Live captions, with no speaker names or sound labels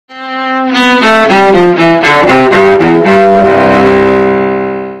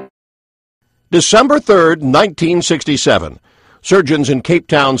December 3rd, 1967. Surgeons in Cape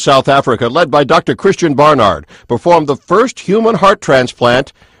Town, South Africa, led by Dr. Christian Barnard, performed the first human heart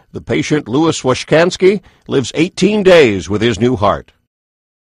transplant. The patient, Louis Washkansky, lives 18 days with his new heart.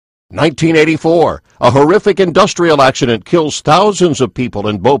 1984. A horrific industrial accident kills thousands of people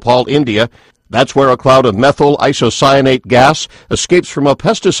in Bhopal, India. That's where a cloud of methyl isocyanate gas escapes from a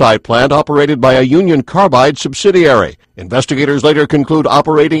pesticide plant operated by a Union Carbide subsidiary. Investigators later conclude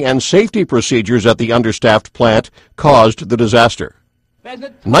operating and safety procedures at the understaffed plant caused the disaster.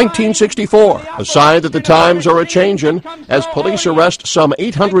 1964, a sign that the times are a-changin' as police arrest some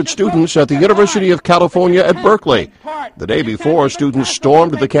 800 students at the University of California at Berkeley. The day before, students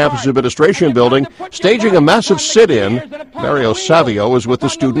stormed the campus administration building, staging a massive sit-in. Mario Savio was with the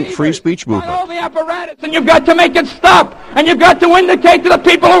student free speech movement. All the apparatus, and you've got to make it stop, and you've got to indicate to the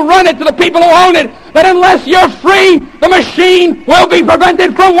people who run it, to the people who own it, that unless you're free, the machine will be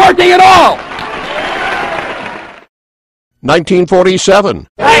prevented from working at all. 1947.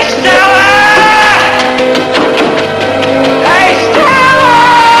 Hey, Stella! Hey, Stella!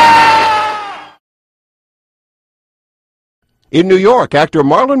 In New York, actor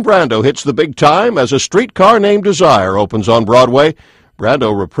Marlon Brando hits the big time as A Streetcar Named Desire opens on Broadway.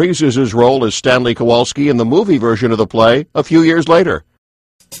 Brando reprises his role as Stanley Kowalski in the movie version of the play a few years later.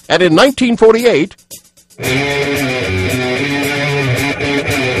 And in 1948...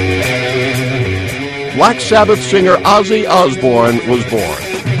 Black Sabbath singer Ozzy Osbourne was born.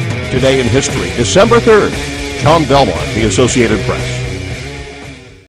 Today in history, December 3rd, John Belmont, The Associated Press.